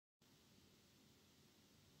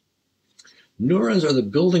Neurons are the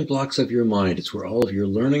building blocks of your mind. It's where all of your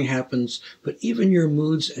learning happens, but even your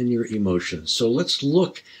moods and your emotions. So let's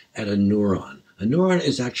look at a neuron. A neuron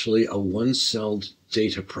is actually a one-celled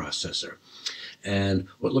data processor. And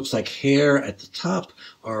what looks like hair at the top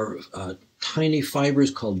are tiny fibers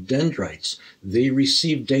called dendrites. They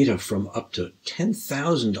receive data from up to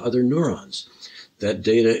 10,000 other neurons. That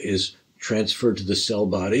data is transferred to the cell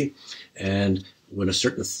body, and when a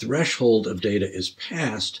certain threshold of data is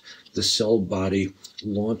passed, the cell body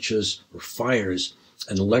launches or fires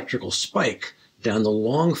an electrical spike down the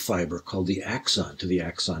long fiber called the axon to the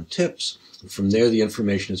axon tips. And from there, the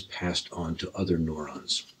information is passed on to other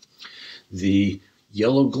neurons. The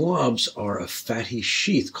yellow globs are a fatty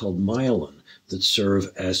sheath called myelin that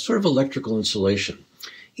serve as sort of electrical insulation.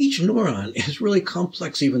 Each neuron is really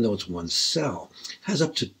complex, even though it's one cell. It has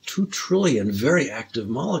up to 2 trillion very active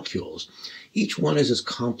molecules. Each one is as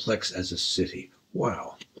complex as a city.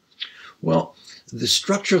 Wow. Well, the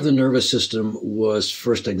structure of the nervous system was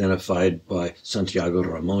first identified by Santiago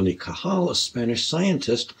Ramón y Cajal, a Spanish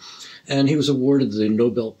scientist, and he was awarded the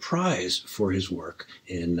Nobel Prize for his work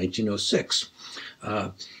in 1906.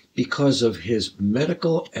 Because of his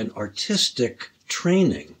medical and artistic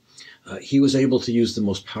training, he was able to use the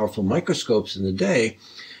most powerful microscopes in the day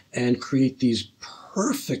and create these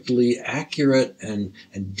perfectly accurate and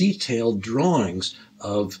detailed drawings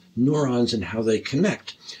of neurons and how they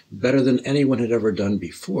connect, better than anyone had ever done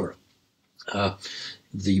before.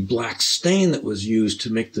 The black stain that was used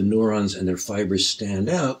to make the neurons and their fibers stand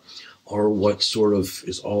out are what sort of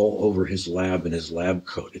is all over his lab and his lab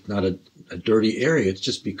coat. It's not a dirty area, it's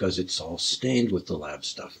just because it's all stained with the lab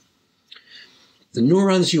stuff. The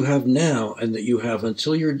neurons you have now and that you have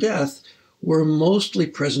until your death were mostly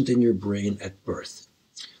present in your brain at birth.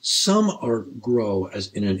 Some grow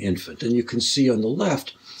as in an infant, and you can see on the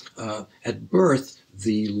left, at birth,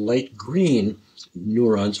 the light green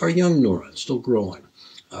neurons are young neurons, still growing.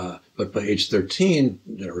 But by age 13,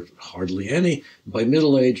 there are hardly any. By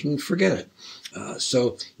middle age, forget it.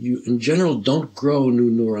 So you, in general, don't grow new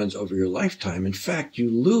neurons over your lifetime. In fact, you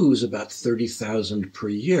lose about 30,000 per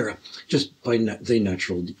year, just by they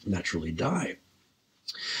naturally die.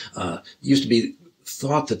 It used to be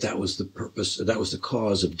thought that that was the purpose, that was the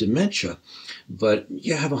cause of dementia, but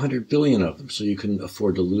you have 100 billion of them, so you can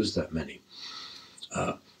afford to lose that many.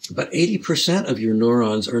 But 80% of your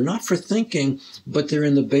neurons are not for thinking, but they're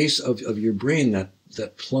in the base of your brain,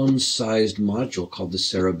 that plum-sized module called the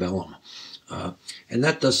cerebellum. And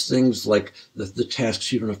that does things like the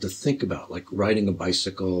tasks you don't have to think about, like riding a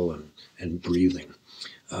bicycle and breathing.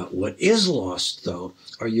 What is lost, though,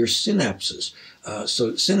 are your synapses.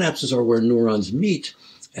 So synapses are where neurons meet,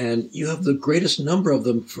 and you have the greatest number of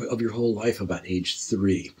them of your whole life, about age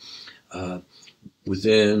 3.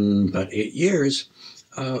 Within about 8 years,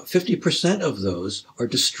 50% of those are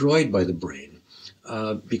destroyed by the brain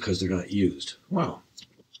because they're not used. Wow.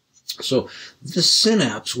 So the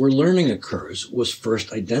synapse where learning occurs was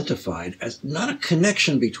first identified as not a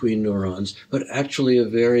connection between neurons, but actually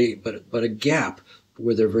a gap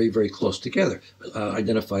where they're very, very close together,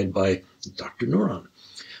 identified by Dr. Neuron.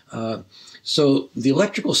 So the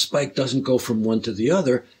electrical spike doesn't go from one to the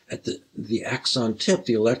other. At the axon tip,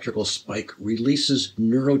 the electrical spike releases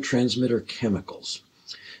neurotransmitter chemicals.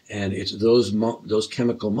 And it's those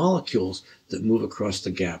chemical molecules that move across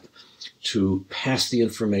the gap to pass the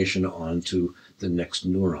information on to the next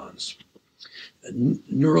neurons.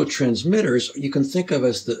 Neurotransmitters you can think of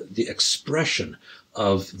as the expression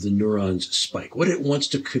of the neuron's spike, what it wants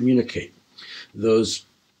to communicate. Those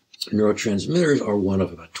neurotransmitters are one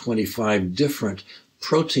of about 25 different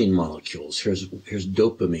protein molecules. Here's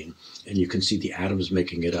dopamine, and you can see the atoms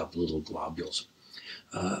making it up, little globules.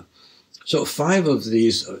 So 5 of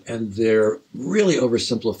these, and their really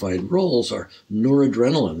oversimplified roles, are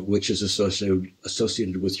noradrenaline, which is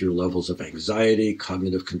associated with your levels of anxiety,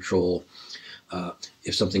 cognitive control.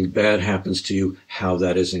 If something bad happens to you, how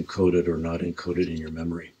that is encoded or not encoded in your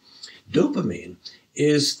memory. Dopamine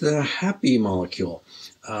is the happy molecule.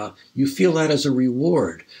 You feel that as a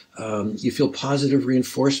reward. You feel positive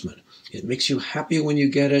reinforcement. It makes you happy when you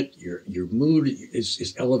get it. Your mood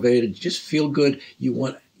is elevated. You just feel good. You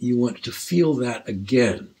want to feel that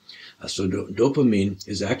again. So dopamine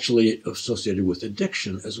is actually associated with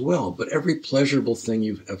addiction as well, but every pleasurable thing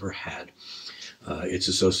you've ever had. It's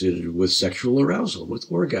associated with sexual arousal,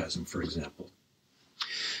 with orgasm, for example.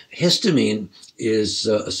 Histamine is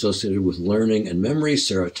associated with learning and memory.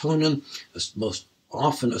 Serotonin is most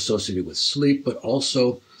often associated with sleep, but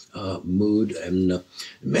also mood. And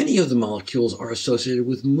many of the molecules are associated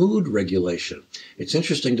with mood regulation. It's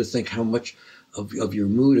interesting to think how much of your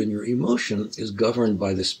mood and your emotion is governed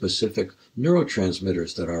by the specific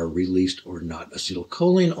neurotransmitters that are released or not.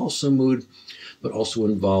 Acetylcholine, also mood, but also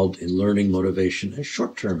involved in learning, motivation, and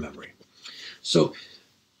short-term memory. So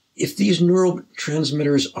if these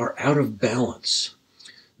neurotransmitters are out of balance,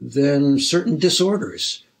 then certain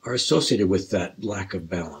disorders are associated with that lack of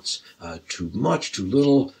balance. Too much, too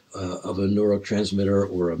little of a neurotransmitter,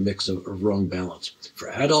 or a mix of wrong balance. For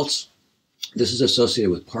adults, this is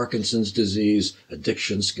associated with Parkinson's disease,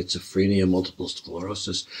 addiction, schizophrenia, multiple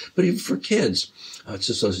sclerosis. But even for kids, it's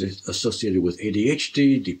associated with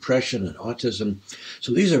ADHD, depression, and autism.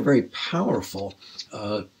 So these are very powerful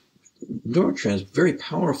very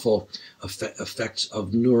powerful effects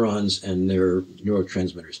of neurons and their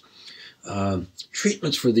neurotransmitters.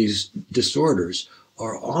 Treatments for these disorders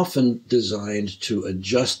are often designed to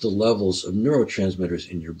adjust the levels of neurotransmitters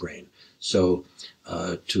in your brain. So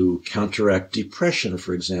to counteract depression,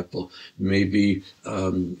 for example, maybe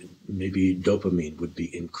dopamine would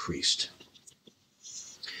be increased.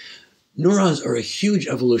 Neurons are a huge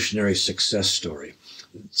evolutionary success story.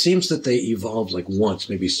 It seems that they evolved like once,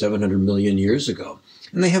 maybe 700 million years ago,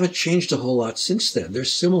 and they haven't changed a whole lot since then. They're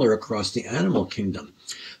similar across the animal kingdom.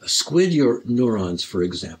 Squid neurons, for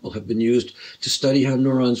example, have been used to study how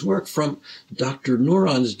neurons work from Dr.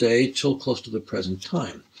 Neuron's day till close to the present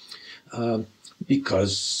time,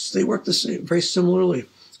 because they work the same, very similarly.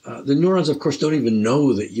 The neurons, of course, don't even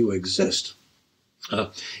know that you exist.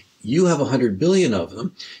 You have 100 billion of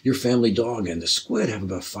them. Your family dog and the squid have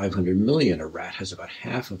about 500 million. A rat has about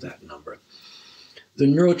half of that number. The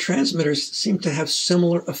neurotransmitters seem to have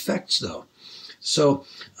similar effects, though. So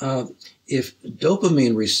if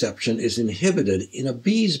dopamine reception is inhibited in a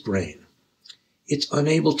bee's brain, it's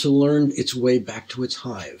unable to learn its way back to its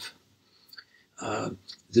hive.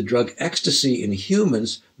 The drug ecstasy in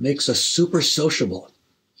humans makes us super sociable.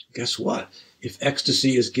 Guess what? If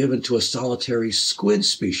ecstasy is given to a solitary squid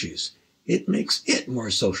species, it makes it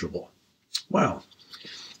more sociable. Wow.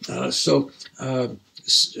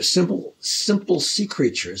 Simple sea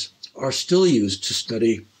creatures are still used to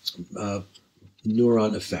study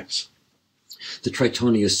neuron effects. The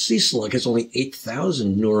Tritonius sea slug has only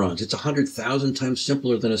 8,000 neurons. It's 100,000 times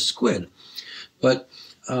simpler than a squid. But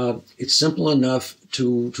it's simple enough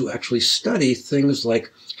to actually study things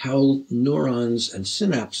like how neurons and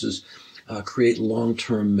synapses create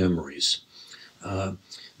long-term memories.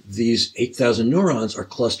 These 8,000 neurons are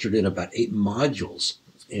clustered in about 8 modules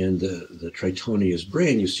in the Tritonius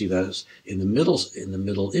brain. You see that as in the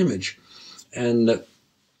middle image. And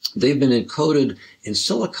they've been encoded in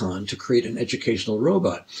silicon to create an educational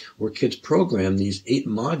robot where kids program these 8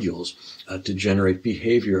 modules to generate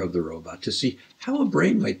behavior of the robot to see how a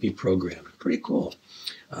brain might be programmed. Pretty cool.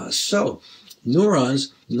 So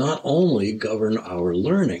neurons not only govern our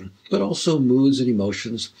learning, but also moods and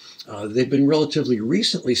emotions. They've been relatively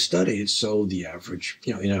recently studied, so the average,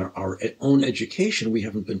 in our own education, we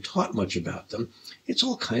haven't been taught much about them. It's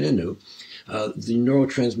all kind of new. The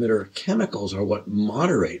neurotransmitter chemicals are what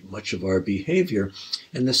moderate much of our behavior,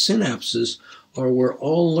 and the synapses are where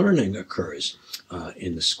all learning occurs,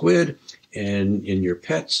 in the squid, and in your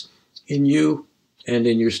pets, in you, and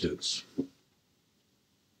in your students.